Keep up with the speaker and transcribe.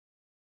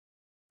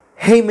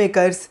Hey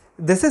makers,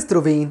 this is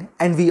Dhruvin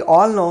and we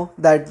all know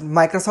that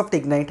Microsoft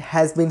Ignite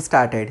has been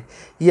started.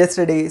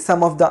 Yesterday,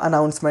 some of the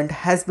announcement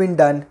has been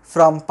done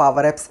from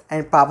PowerApps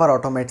and Power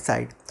Automate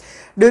side.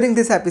 During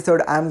this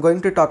episode, I am going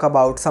to talk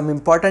about some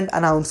important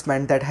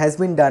announcement that has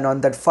been done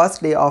on that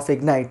first day of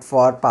Ignite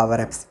for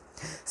PowerApps.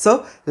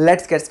 So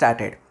let's get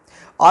started.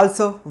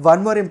 Also,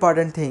 one more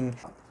important thing.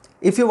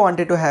 If you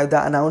wanted to have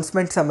the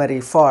announcement summary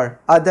for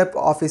other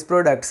Office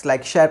products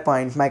like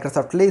SharePoint,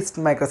 Microsoft List,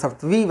 Microsoft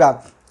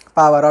Viva,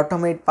 Power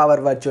Automate,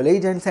 Power Virtual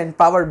Agents and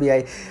Power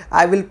BI,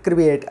 I will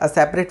create a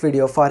separate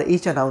video for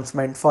each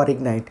announcement for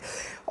Ignite.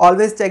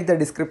 Always check the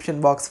description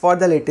box for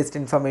the latest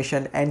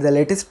information and the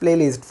latest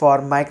playlist for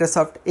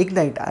Microsoft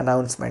Ignite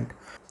announcement.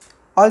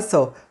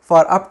 Also,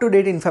 for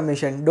up-to-date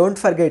information, don't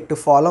forget to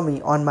follow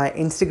me on my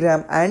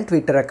Instagram and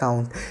Twitter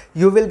account.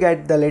 You will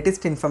get the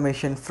latest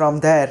information from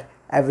there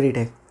every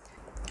day.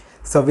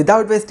 So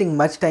without wasting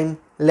much time,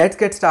 let's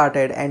get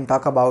started and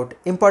talk about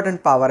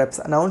important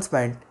PowerApps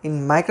announcement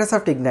in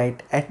Microsoft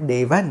Ignite at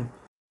day 1.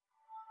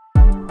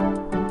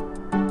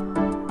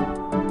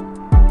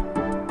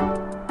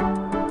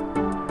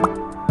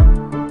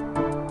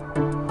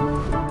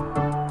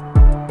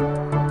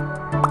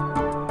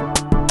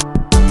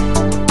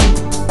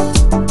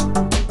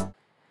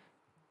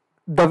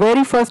 The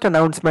very first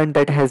announcement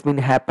that has been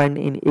happened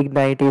in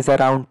Ignite is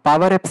around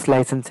PowerApps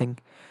licensing.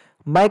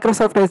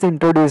 Microsoft has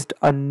introduced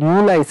a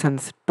new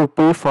license to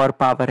pay for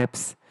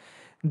PowerApps.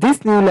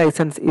 This new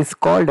license is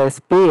called as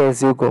Pay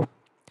As You Go.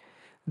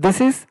 This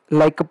is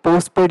like a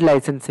postpaid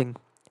licensing.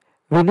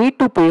 We need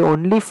to pay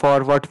only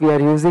for what we are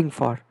using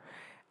for,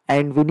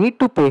 and we need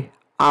to pay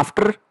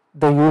after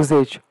the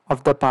usage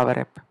of the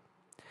PowerApp.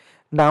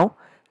 Now,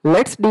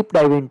 let's deep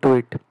dive into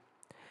it.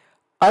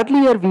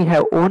 Earlier we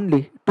have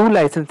only two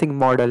licensing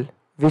model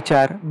which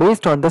are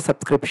based on the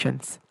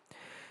subscriptions.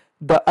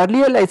 The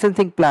earlier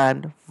licensing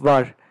plan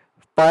were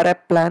per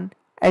app plan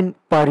and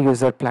per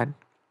user plan.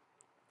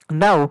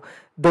 Now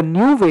the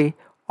new way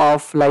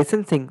of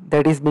licensing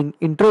that is being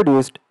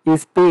introduced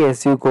is pay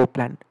as you go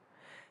plan.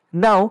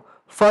 Now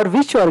for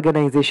which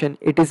organization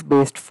it is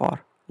based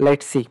for?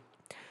 Let's see.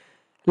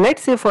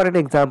 Let's say for an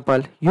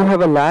example, you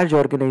have a large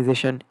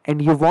organization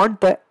and you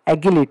want the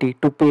agility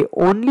to pay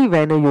only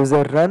when a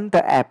user runs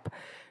the app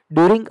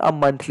during a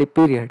monthly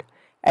period.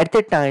 At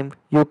that time,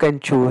 you can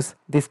choose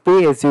this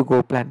pay as you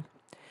go plan.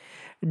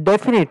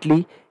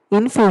 Definitely,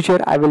 in future,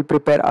 I will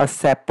prepare a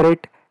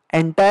separate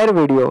entire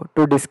video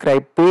to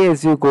describe pay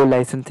as you go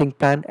licensing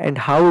plan and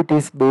how it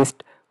is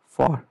based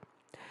for.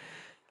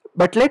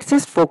 But let's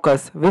just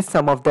focus with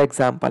some of the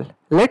example.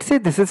 Let's say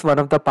this is one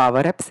of the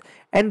Power Apps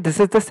and this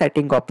is the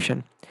setting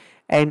option.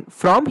 And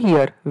from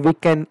here we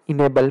can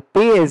enable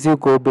pay as you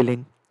go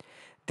billing.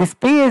 This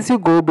pay as you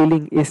go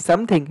billing is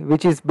something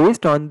which is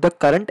based on the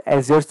current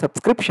Azure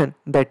subscription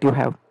that you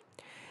have.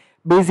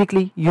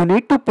 Basically, you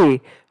need to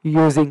pay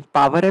using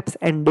PowerApps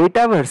and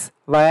Dataverse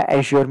via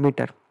Azure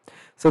meter.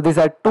 So these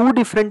are two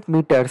different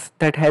meters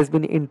that has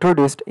been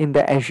introduced in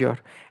the Azure,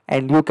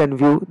 and you can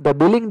view the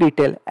billing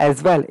detail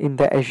as well in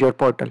the Azure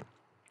portal.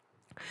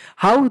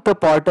 How the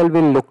portal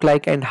will look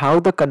like and how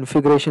the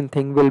configuration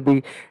thing will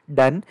be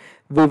done,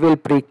 we will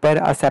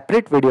prepare a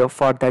separate video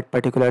for that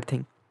particular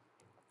thing.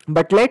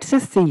 But let's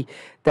just see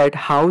that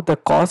how the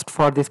cost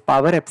for this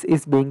PowerApps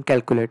is being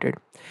calculated.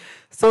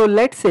 So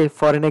let's say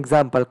for an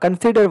example,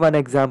 consider one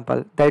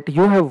example that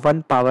you have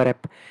one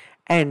PowerApp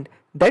and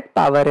that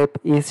PowerApp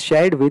is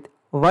shared with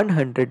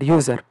 100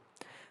 user.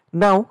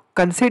 Now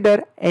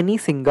consider any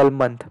single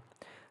month.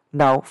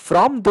 Now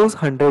from those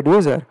 100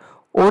 user,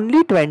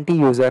 only 20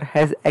 user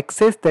has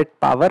accessed that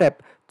PowerApp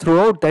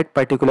throughout that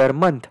particular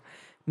month,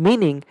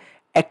 meaning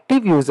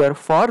active user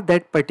for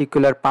that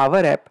particular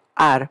PowerApp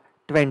are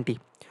 20.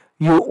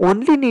 You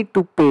only need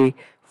to pay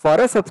for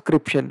a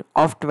subscription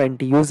of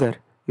 20 user.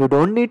 You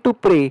don't need to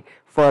pay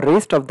for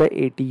rest of the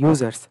 80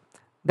 users.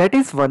 That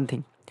is one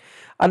thing.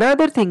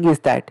 Another thing is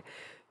that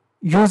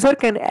user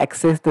can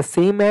access the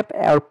same app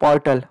or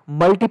portal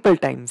multiple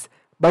times,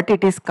 but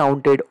it is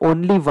counted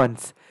only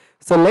once.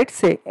 So let's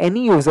say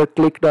any user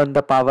clicked on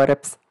the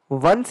PowerApps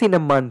once in a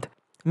month,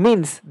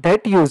 means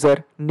that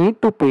user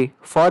need to pay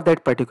for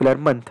that particular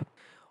month.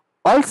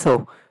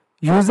 Also,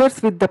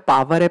 users with the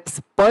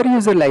PowerApps per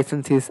user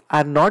licenses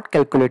are not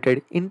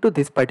calculated into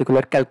this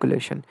particular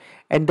calculation,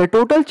 and the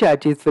total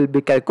charges will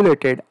be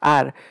calculated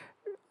are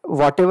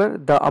whatever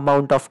the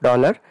amount of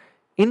dollar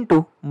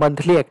into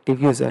monthly active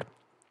user.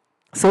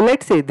 So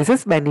let's say this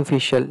is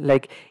beneficial,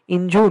 like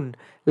in June,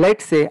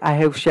 let's say I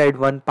have shared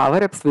one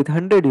PowerApps with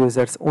 100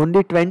 users,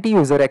 only 20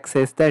 user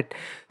access that,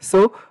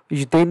 so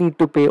they need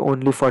to pay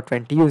only for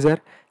 20 user.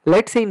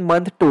 Let's say in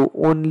month 2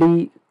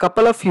 only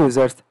couple of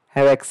users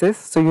have access,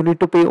 so you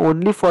need to pay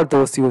only for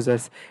those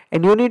users,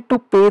 and you need to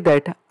pay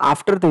that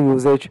after the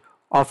usage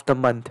of the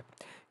month.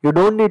 You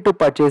don't need to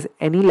purchase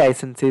any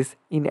licenses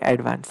in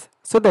advance.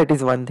 So that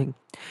is one thing.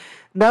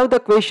 Now the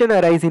question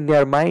arises in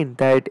your mind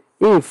that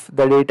if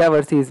the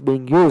Dataverse is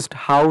being used,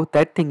 how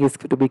that thing is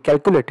to be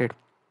calculated.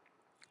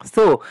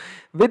 So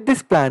with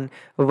this plan,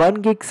 1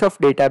 gigs of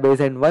database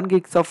and 1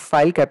 gigs of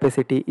file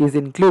capacity is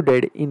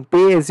included in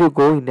pay as you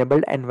go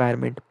enabled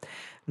environment.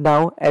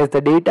 Now as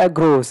the data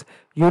grows,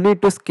 you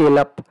need to scale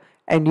up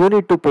and you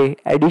need to pay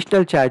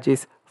additional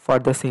charges for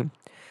the same.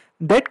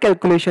 That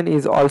calculation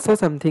is also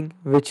something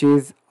which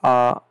is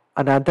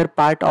another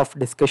part of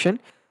discussion.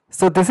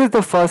 So this is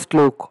the first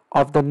look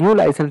of the new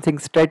licensing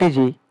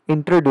strategy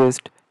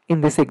introduced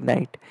in this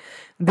Ignite.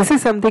 This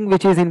is something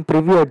which is in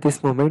preview at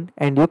this moment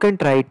and you can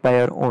try it by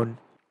your own.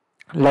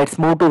 Let's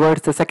move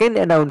towards the second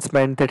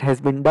announcement that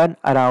has been done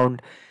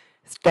around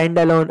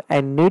standalone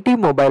and native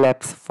mobile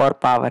apps for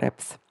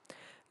PowerApps.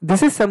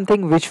 This is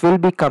something which will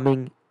be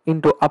coming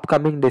into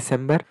upcoming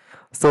December.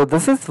 So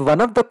this is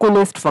one of the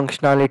coolest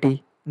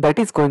functionality that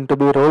is going to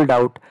be rolled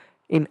out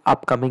in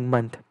upcoming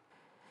month.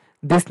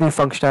 This new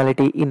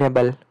functionality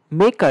enable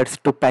makers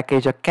to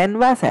package a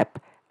Canvas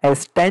app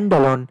as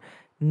standalone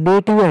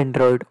native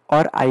Android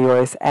or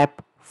iOS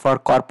app for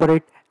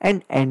corporate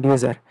and end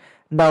user.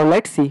 Now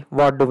let's see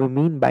what do we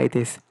mean by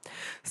this.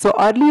 So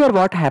earlier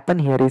what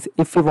happened here is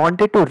if we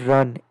wanted to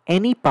run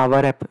any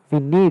Power App, we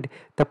need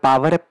the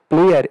Power App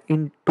player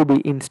to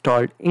be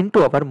installed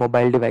into our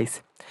mobile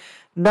device.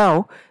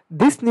 Now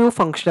this new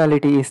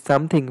functionality is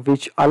something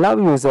which allow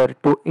user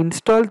to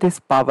install this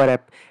Power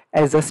App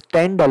as a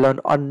standalone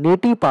or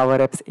native Power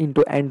Apps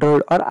into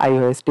Android or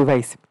iOS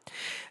device.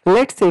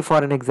 Let's say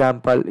for an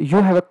example, you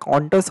have a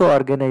Contoso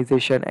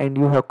organization and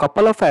you have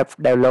couple of apps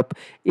developed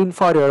in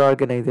for your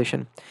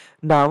organization.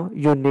 Now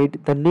you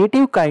need the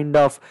native kind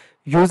of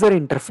user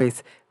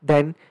interface.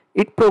 Then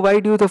it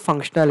provides you the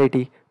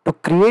functionality to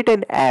create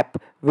an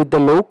app with the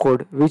low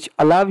code which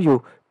allow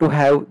you to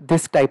have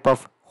this type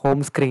of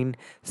home screen,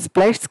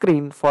 splash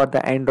screen for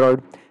the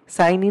Android,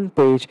 sign in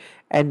page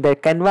and the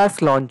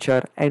Canvas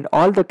launcher and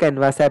all the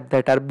Canvas apps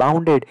that are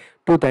bounded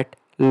to that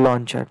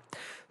launcher.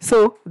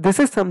 So this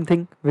is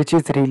something which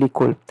is really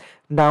cool.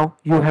 Now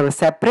you have a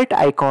separate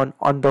icon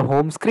on the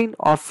home screen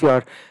of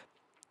your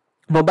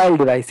mobile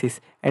devices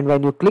and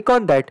when you click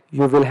on that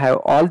you will have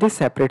all this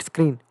separate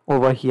screen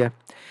over here.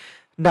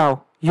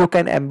 Now you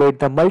can embed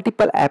the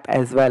multiple app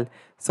as well.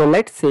 So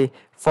let's say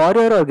for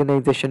your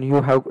organization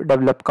you have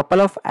developed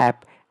couple of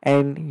app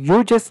and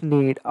you just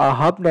need a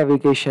hub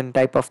navigation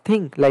type of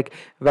thing, like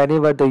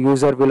whenever the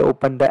user will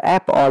open the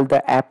app all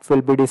the app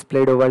will be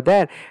displayed over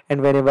there and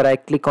whenever I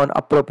click on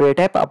appropriate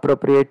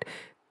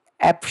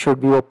app should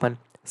be open.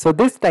 So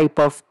this type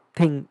of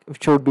thing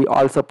should be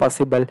also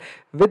possible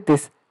with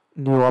this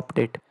new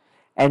update.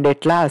 And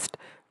at last,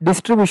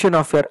 distribution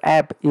of your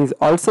app is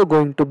also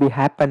going to be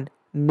happen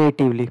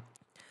natively.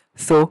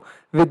 So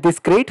with this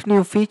great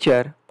new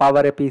feature,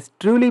 PowerApp is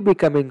truly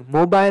becoming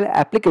mobile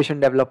application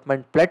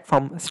development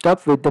platform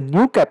stuffed with the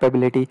new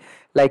capability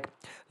like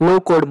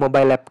low-code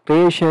mobile app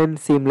creation,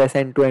 seamless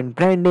end-to-end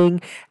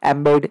branding,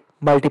 embed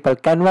multiple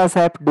Canvas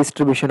app,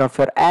 distribution of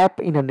your app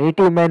in a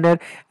native manner,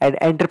 and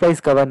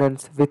enterprise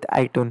governance with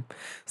iTunes.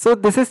 So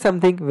this is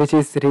something which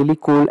is really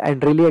cool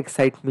and really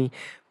excites me,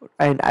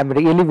 and I'm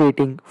really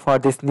waiting for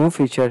this new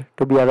feature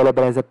to be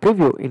available as a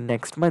preview in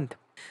next month.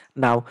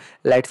 Now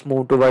let's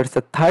move towards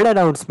the third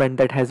announcement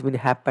that has been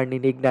happened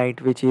in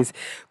Ignite, which is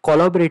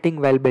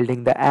collaborating while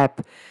building the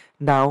app.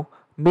 Now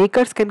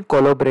makers can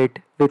collaborate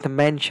with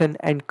mention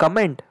and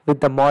comment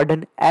with the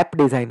modern app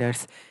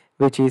designers,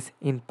 which is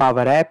in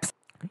PowerApps.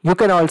 You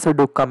can also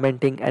do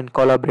commenting and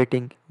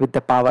collaborating with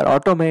the Power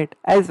Automate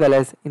as well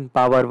as in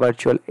Power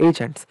Virtual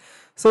Agents.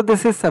 So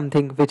this is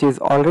something which is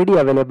already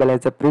available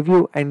as a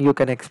preview and you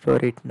can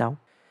explore it now.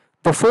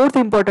 The fourth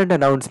important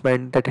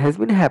announcement that has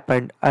been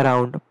happened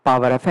around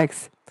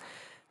PowerFX.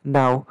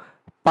 Now,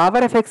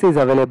 PowerFX is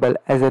available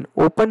as an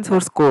open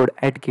source code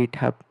at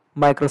GitHub.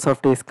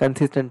 Microsoft is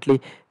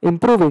consistently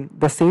improving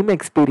the same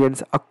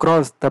experience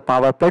across the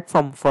Power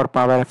Platform for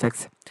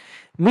PowerFX,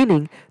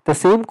 meaning the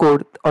same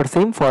code or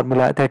same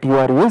formula that you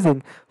are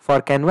using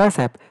for Canvas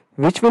app,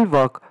 which will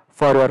work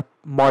for your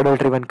model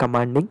driven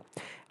commanding,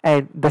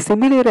 and the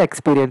similar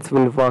experience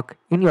will work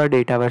in your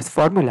Dataverse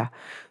formula.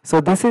 So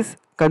this is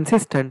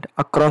consistent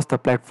across the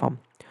platform.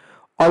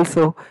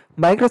 Also,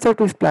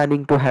 Microsoft is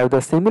planning to have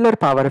the similar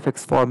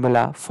PowerFX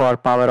formula for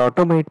Power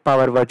Automate,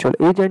 Power Virtual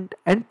Agent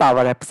and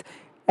Power Apps,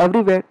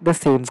 everywhere the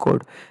same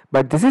code.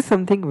 But this is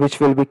something which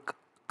will be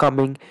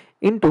coming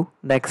into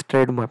next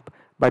roadmap.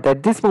 But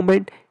at this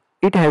moment,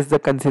 it has the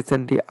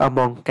consistency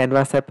among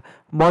Canvas app,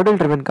 model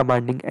driven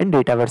commanding and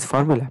Dataverse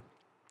formula.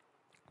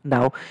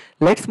 Now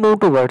let's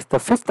move towards the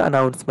fifth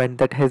announcement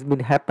that has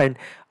been happened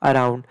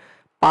around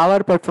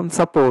Power Platform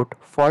support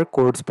for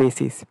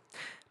Codespaces.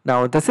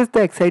 Now this is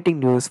the exciting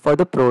news for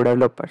the pro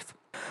developers.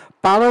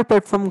 Power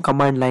Platform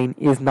command line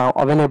is now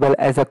available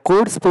as a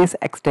Codespace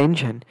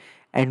extension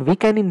and we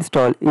can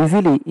install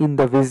easily in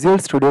the Visual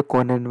Studio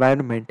Code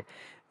environment,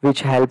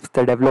 which helps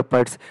the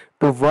developers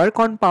to work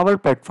on Power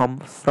Platform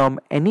from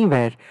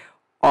anywhere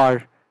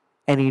or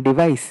any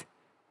device.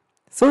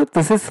 So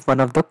this is one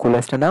of the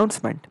coolest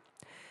announcement.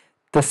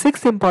 The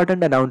sixth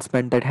important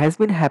announcement that has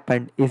been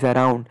happened is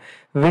around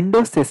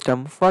Windows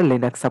system for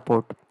Linux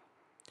support.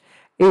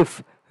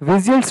 If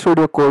Visual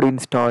Studio Code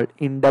installed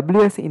in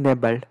WS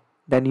enabled,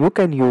 then you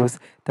can use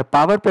the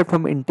Power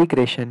Platform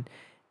integration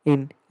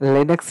in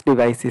Linux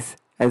devices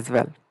as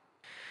well.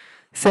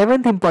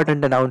 Seventh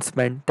important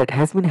announcement that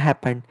has been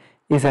happened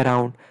is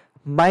around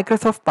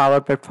Microsoft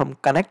Power Platform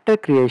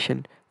connector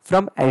creation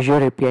from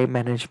Azure API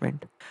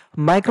management.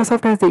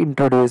 Microsoft has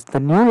introduced the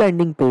new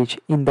landing page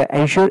in the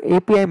Azure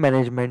API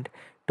management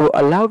to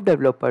allow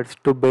developers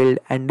to build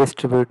and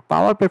distribute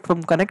Power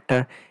Platform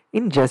connector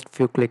in just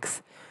few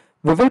clicks.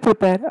 We will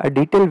prepare a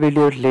detailed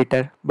video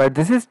later, but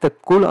this is the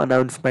cool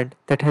announcement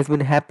that has been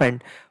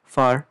happened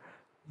for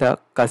the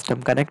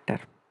custom connector.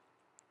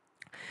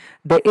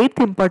 The eighth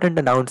important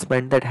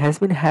announcement that has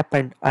been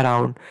happened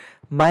around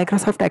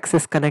Microsoft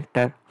Access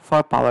Connector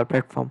for Power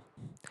Platform.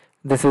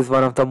 This is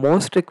one of the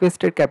most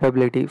requested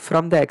capability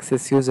from the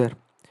Access user.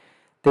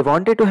 They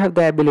wanted to have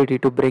the ability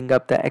to bring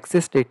up the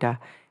Access data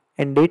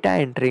and data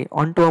entry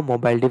onto a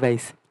mobile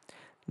device.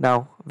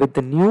 Now, with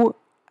the new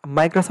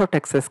Microsoft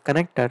Access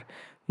Connector,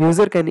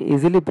 user can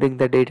easily bring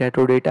the data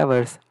to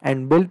Dataverse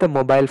and build the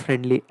mobile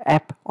friendly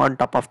app on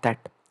top of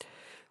that.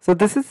 So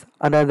this is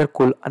another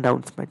cool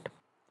announcement.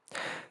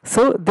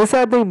 So these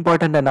are the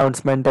important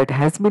announcement that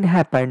has been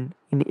happened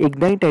in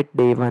Ignite at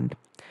day 1.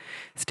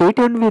 Stay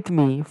tuned with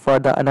me for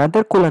the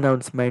another cool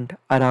announcement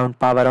around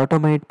Power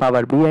Automate,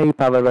 Power BI,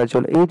 Power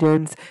Virtual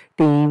Agents,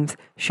 Teams,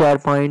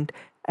 SharePoint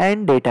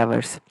and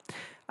Dataverse.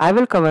 I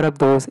will cover up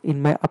those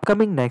in my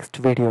upcoming next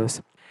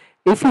videos.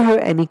 If you have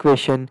any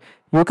question,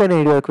 you can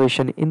add your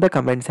question in the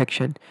comment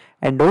section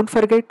and don't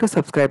forget to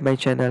subscribe my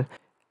channel.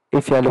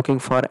 If you are looking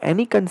for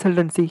any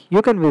consultancy,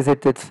 you can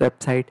visit this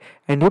website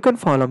and you can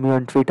follow me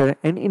on Twitter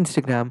and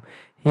Instagram.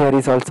 Here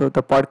is also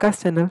the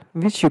podcast channel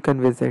which you can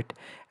visit.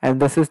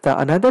 And this is the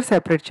another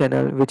separate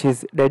channel which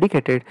is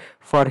dedicated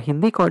for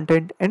Hindi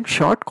content and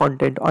short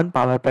content on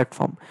Power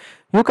Platform.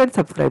 You can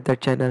subscribe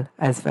that channel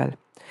as well.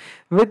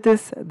 With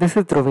this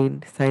is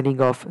Dhruvin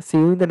signing off. See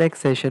you in the next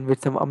session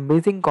with some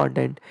amazing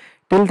content.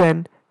 Till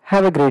then,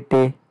 have a great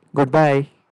day. Goodbye.